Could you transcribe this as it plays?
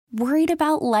Worried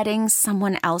about letting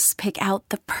someone else pick out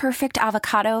the perfect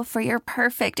avocado for your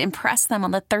perfect impress them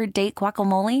on the third date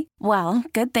guacamole? Well,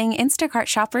 good thing Instacart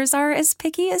shoppers are as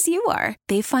picky as you are.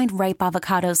 They find ripe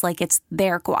avocados like it's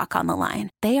their guac on the line.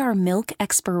 They are milk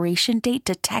expiration date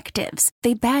detectives.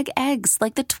 They bag eggs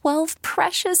like the 12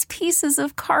 precious pieces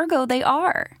of cargo they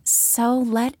are. So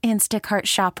let Instacart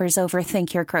shoppers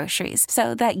overthink your groceries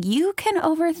so that you can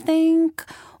overthink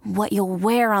what you'll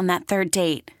wear on that third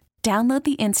date. Download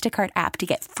the Instacart app to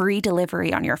get free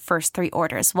delivery on your first 3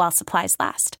 orders while supplies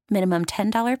last. Minimum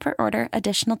 $10 per order.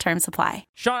 Additional terms apply.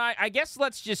 Sean, I guess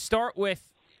let's just start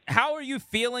with, how are you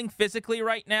feeling physically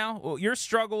right now? Well, your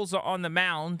struggles are on the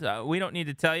mound. We don't need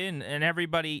to tell you, and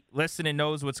everybody listening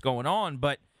knows what's going on.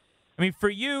 But, I mean, for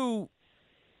you,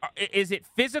 is it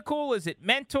physical? Is it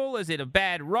mental? Is it a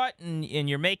bad rut and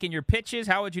you're making your pitches?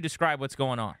 How would you describe what's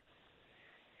going on?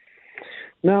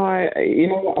 No, I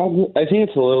think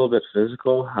it's a little bit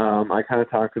physical. I kind of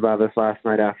talked about this last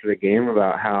night after the game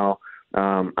about how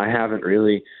I haven't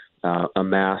really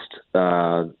amassed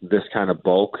this kind of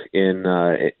bulk in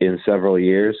several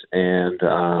years, and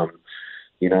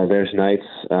there's nights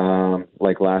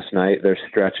like last night. There's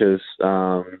stretches,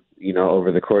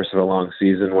 over the course of a long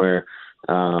season where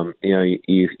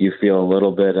you feel a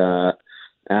little bit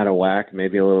out of whack,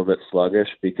 maybe a little bit sluggish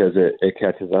because it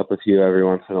catches up with you every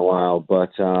once in a while. But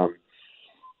I'm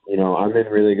in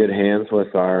really good hands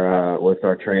with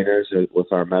our trainers, with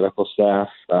our medical staff.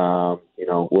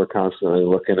 We're constantly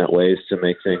looking at ways to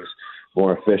make things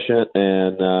more efficient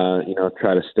and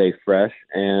try to stay fresh.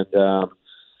 And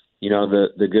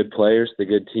the good players, the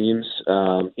good teams,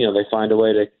 they find a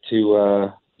way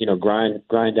to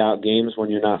grind out games when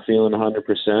you're not feeling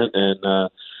 100% and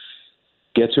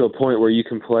get to a point where you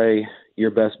can play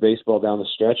your best baseball down the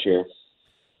stretch here.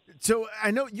 So I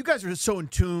know you guys are so in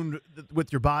tune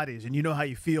with your bodies, and you know how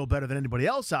you feel better than anybody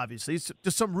else, obviously. So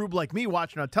just some rube like me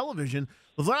watching on television,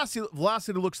 the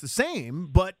velocity looks the same,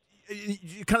 but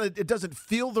it doesn't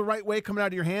feel the right way coming out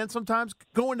of your hand sometimes.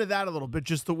 Go into that a little bit,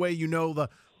 just the way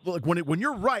when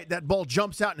you're right, that ball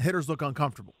jumps out and hitters look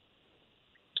uncomfortable.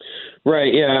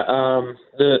 Right, yeah.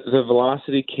 The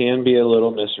velocity can be a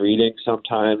little misreading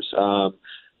sometimes.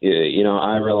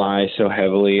 I rely so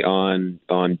heavily on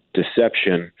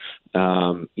deception,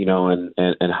 and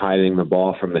hiding the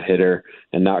ball from the hitter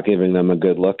and not giving them a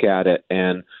good look at it.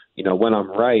 And, when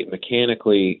I'm right,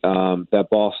 mechanically, that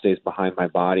ball stays behind my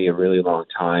body a really long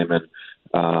time. And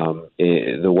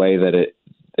the way that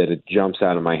it jumps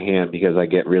out of my hand, because I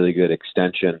get really good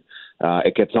extension,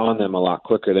 it gets on them a lot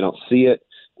quicker. They don't see it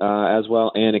as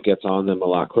well, and it gets on them a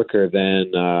lot quicker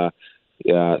than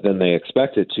they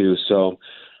expect it to. So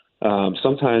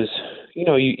sometimes,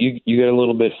 you get a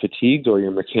little bit fatigued, or your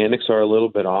mechanics are a little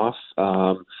bit off,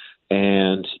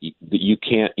 and you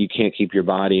can't keep your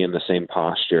body in the same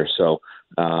posture. So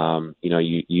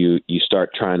you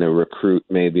start trying to recruit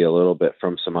maybe a little bit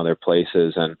from some other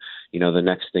places, and the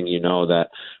next thing you know, that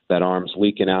arm's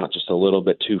leaking out just a little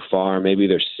bit too far. Maybe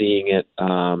they're seeing it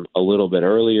a little bit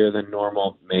earlier than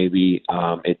normal. Maybe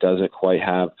it doesn't quite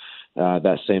have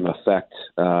that same effect,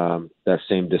 that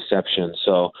same deception.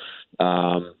 So,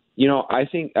 I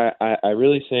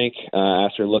really think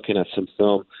after looking at some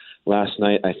film last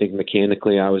night, I think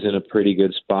mechanically I was in a pretty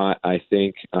good spot. I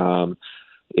think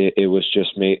it was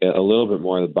just made a little bit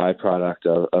more the byproduct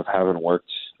of having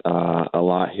worked a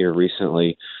lot here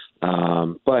recently.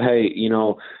 But hey,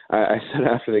 I said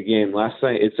after the game last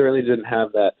night, it certainly didn't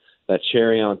have that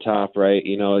cherry on top, right?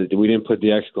 We didn't put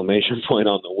the exclamation point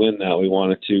on the win that we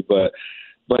wanted to, but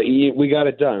we got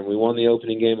it done. We won the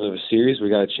opening game of a series. We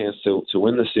got a chance to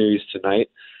win the series tonight.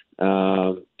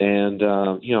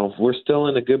 We're still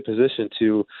in a good position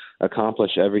to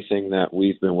accomplish everything that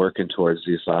we've been working towards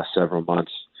these last several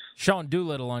months. Sean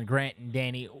Doolittle on Grant and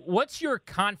Danny. What's your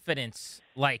confidence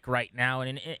like right now?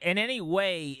 And in any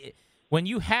way, when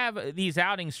you have these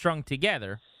outings strung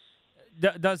together,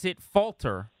 does it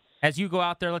falter as you go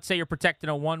out there? Let's say you're protecting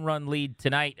a 1-run lead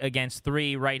tonight against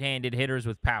 3 right-handed hitters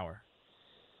with power.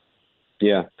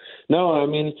 Yeah. No, I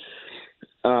mean,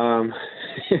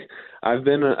 I've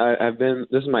been.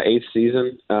 This is my 8th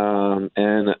season,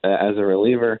 and as a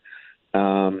reliever,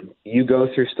 you go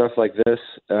through stuff like this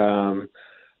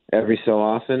every so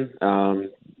often.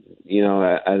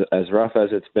 As rough as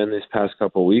it's been these past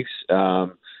couple of weeks,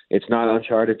 it's not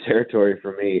uncharted territory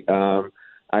for me.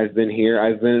 I've been here.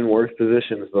 I've been in worse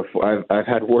positions before. I've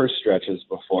had worse stretches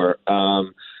before.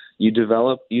 You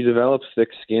develop thick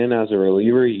skin as a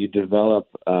reliever. You develop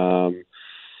a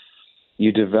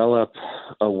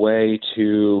way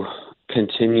to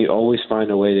always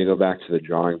find a way to go back to the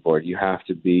drawing board. You have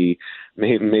to be,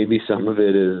 maybe some of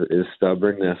it is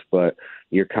stubbornness, but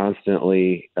you're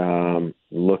constantly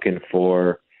looking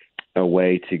for a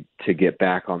way to get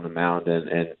back on the mound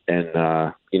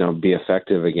and be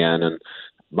effective again. And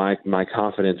my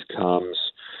confidence comes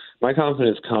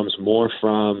more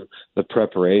from the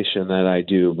preparation that I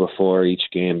do before each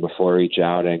game, before each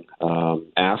outing,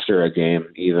 after a game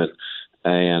even.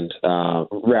 And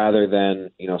rather than,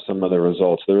 some of the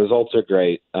results. The results are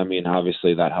great. I mean,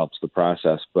 obviously that helps the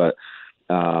process. But,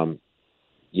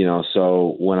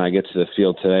 so when I get to the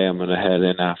field today, I'm going to head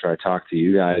in after I talk to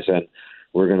you guys, and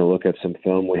we're going to look at some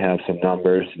film. We have some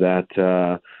numbers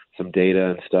some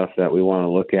data and stuff that we want to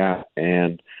look at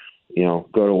and,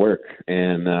 go to work.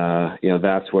 And,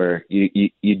 that's where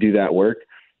you do that work.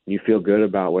 You feel good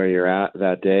about where you're at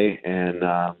that day, and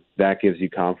that gives you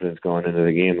confidence going into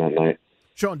the game that night.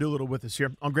 Sean Doolittle with us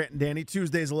here on Grant and Danny.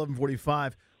 Tuesdays,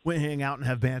 11:45. We hang out and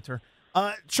have banter.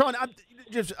 Sean,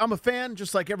 I'm a fan,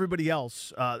 just like everybody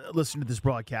else, listening to this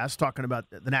broadcast, talking about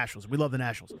the Nationals. We love the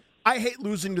Nationals. I hate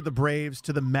losing to the Braves,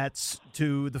 to the Mets,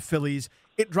 to the Phillies.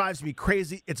 It drives me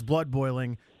crazy. It's blood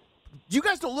boiling. You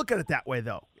guys don't look at it that way,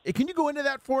 though. Can you go into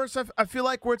that for us? I feel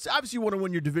like where it's obviously you want to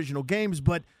win your divisional games,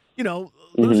 but,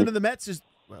 losing to the Mets is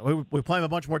 – we play them a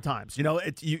bunch more times. You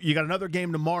got another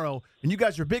game tomorrow, and you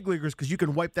guys are big leaguers because you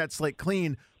can wipe that slate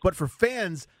clean. But for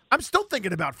fans, I'm still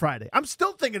thinking about Friday. I'm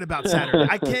still thinking about Saturday.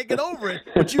 I can't get over it.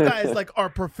 But you guys are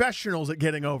professionals at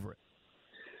getting over it.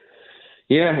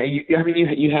 Yeah,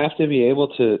 you have to be able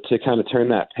to kind of turn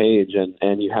that page,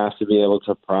 and you have to be able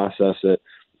to process it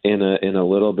in a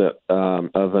little bit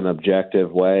of an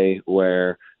objective way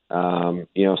where some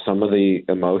of the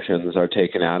emotions are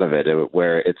taken out of it,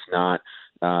 where it's not.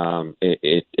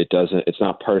 It's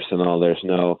not personal. There's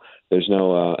no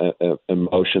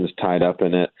emotions tied up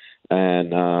in it. And,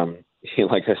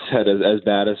 like I said, as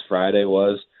bad as Friday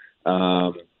was,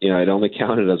 it only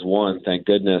counted as one, thank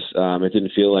goodness. It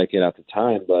didn't feel like it at the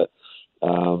time, but,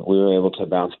 we were able to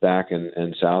bounce back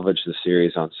and salvage the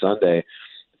series on Sunday.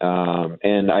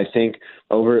 And I think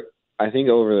over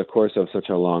the course of such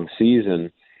a long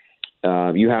season,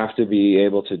 you have to be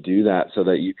able to do that so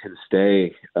that you can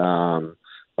stay,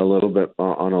 a little bit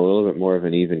more of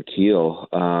an even keel.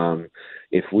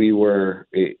 If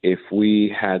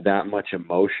we had that much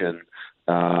emotion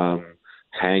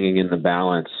hanging in the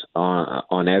balance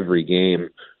on every game,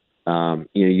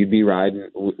 we would be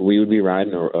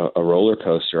riding a roller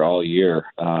coaster all year,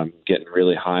 getting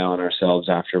really high on ourselves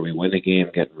after we win a game,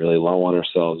 getting really low on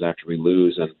ourselves after we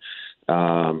lose. And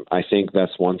I think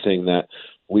that's one thing that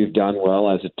we've done well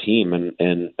as a team, and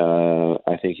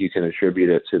I think you can attribute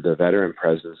it to the veteran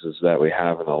presences that we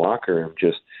have in the locker room.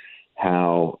 Just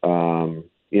how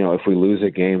if we lose a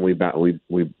game, we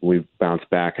bounce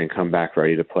back and come back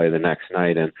ready to play the next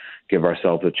night and give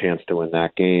ourselves a chance to win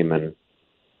that game. And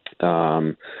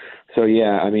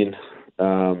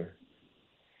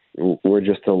we're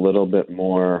just a little bit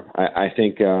more. I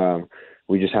think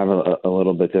we just have a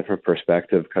little bit different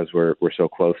perspective because we're so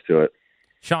close to it.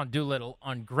 Sean Doolittle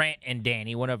on Grant and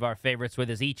Danny, one of our favorites with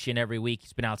us each and every week.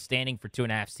 He's been outstanding for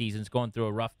 2.5 seasons, going through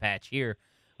a rough patch here.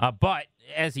 But,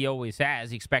 as he always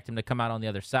has, you expect him to come out on the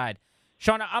other side.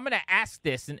 Sean, I'm going to ask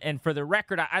this, and for the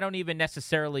record, I don't even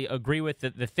necessarily agree with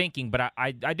the thinking, but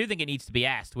I do think it needs to be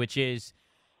asked, which is,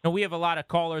 we have a lot of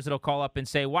callers that will call up and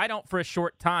say, why don't, for a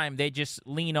short time, they just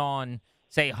lean on,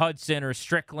 say, Hudson or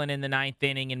Strickland in the 9th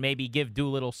inning and maybe give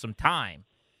Doolittle some time?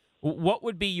 What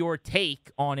would be your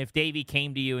take on if Davey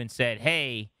came to you and said,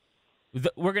 hey,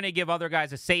 we're going to give other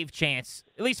guys a save chance,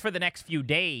 at least for the next few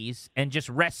days, and just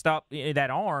rest up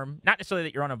that arm? Not necessarily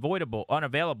that you're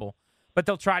unavailable, but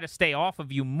they'll try to stay off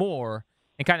of you more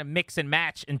and kind of mix and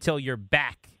match until you're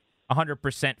back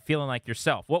 100% feeling like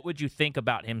yourself. What would you think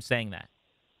about him saying that?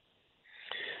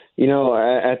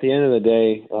 At the end of the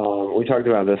day, we talked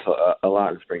about this a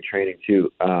lot in spring training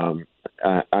too. I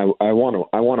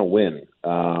want to win.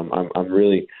 I'm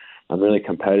really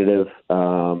competitive,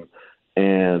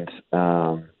 and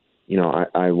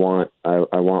I want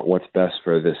what's best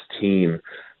for this team.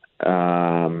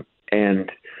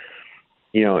 And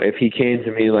if he came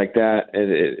to me like that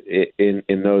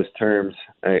in those terms,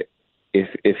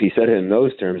 if he said it in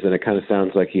those terms, then it kind of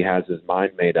sounds like he has his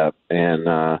mind made up, and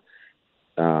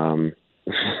then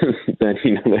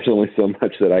there's only so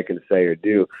much that I can say or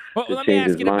do to let change me ask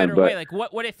his it a mind. better way. Like,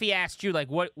 what if he asked you, like,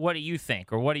 what do you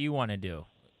think, or what do you want to do?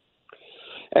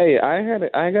 Hey,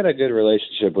 I got a good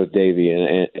relationship with Davey,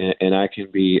 and I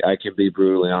can be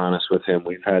brutally honest with him.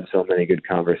 We've had so many good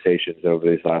conversations over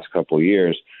these last couple of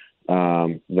years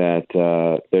that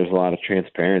there's a lot of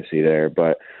transparency there.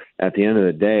 But at the end of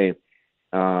the day,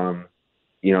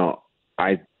 you know,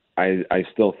 I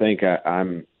still think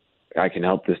I can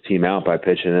help this team out by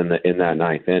pitching in that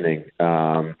ninth inning.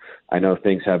 I know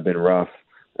things have been rough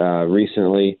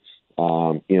recently.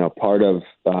 You know, part of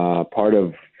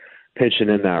pitching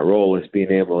in that role is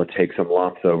being able to take some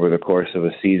lumps over the course of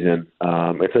a season.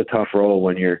 It's a tough role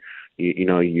when you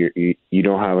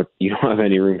don't have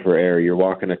any room for error. You're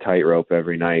walking a tightrope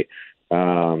every night.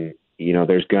 You know,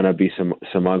 there's going to be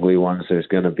some ugly ones. There's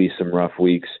going to be some rough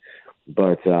weeks,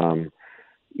 but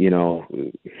you know,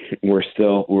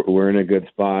 we're in a good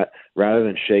spot. Rather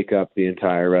than shake up the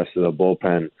entire rest of the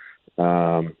bullpen,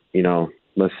 you know,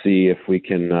 let's see if we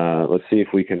can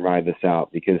ride this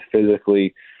out, because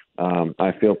physically,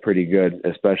 I feel pretty good,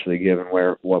 especially given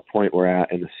what point we're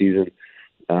at in the season.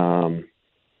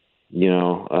 You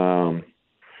know,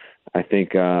 I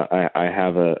think I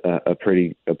have a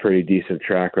pretty decent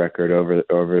track record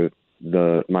over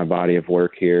my body of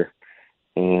work here,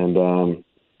 and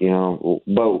you know,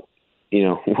 but you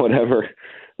know,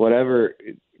 whatever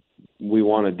we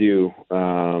want to do,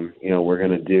 you know, we're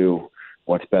going to do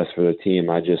what's best for the team.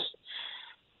 I just,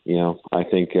 you know, I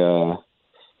think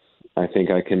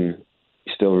I can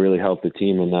still really help the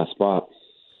team in that spot.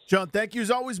 Sean, thank you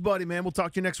as always, buddy, man. We'll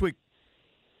talk to you next week.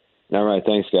 All right.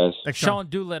 Thanks, guys. Thanks, Sean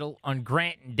Doolittle on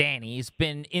Grant and Danny. He's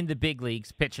been in the big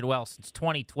leagues pitching well since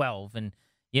 2012, and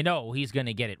you know he's going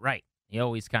to get it right. He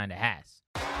always kind of has.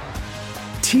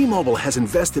 T-Mobile has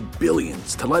invested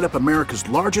billions to light up America's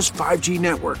largest 5G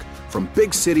network, from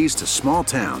big cities to small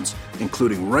towns,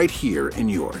 including right here in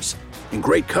yours. And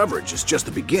great coverage is just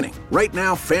the beginning. Right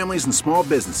now, families and small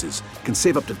businesses can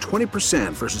save up to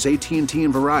 20% versus AT&T and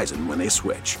Verizon when they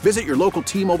switch. Visit your local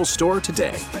T-Mobile store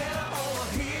today.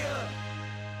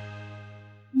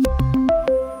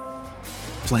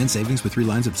 Plan savings with 3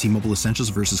 lines of T-Mobile Essentials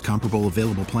versus comparable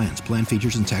available plans. Plan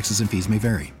features and taxes and fees may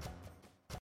vary.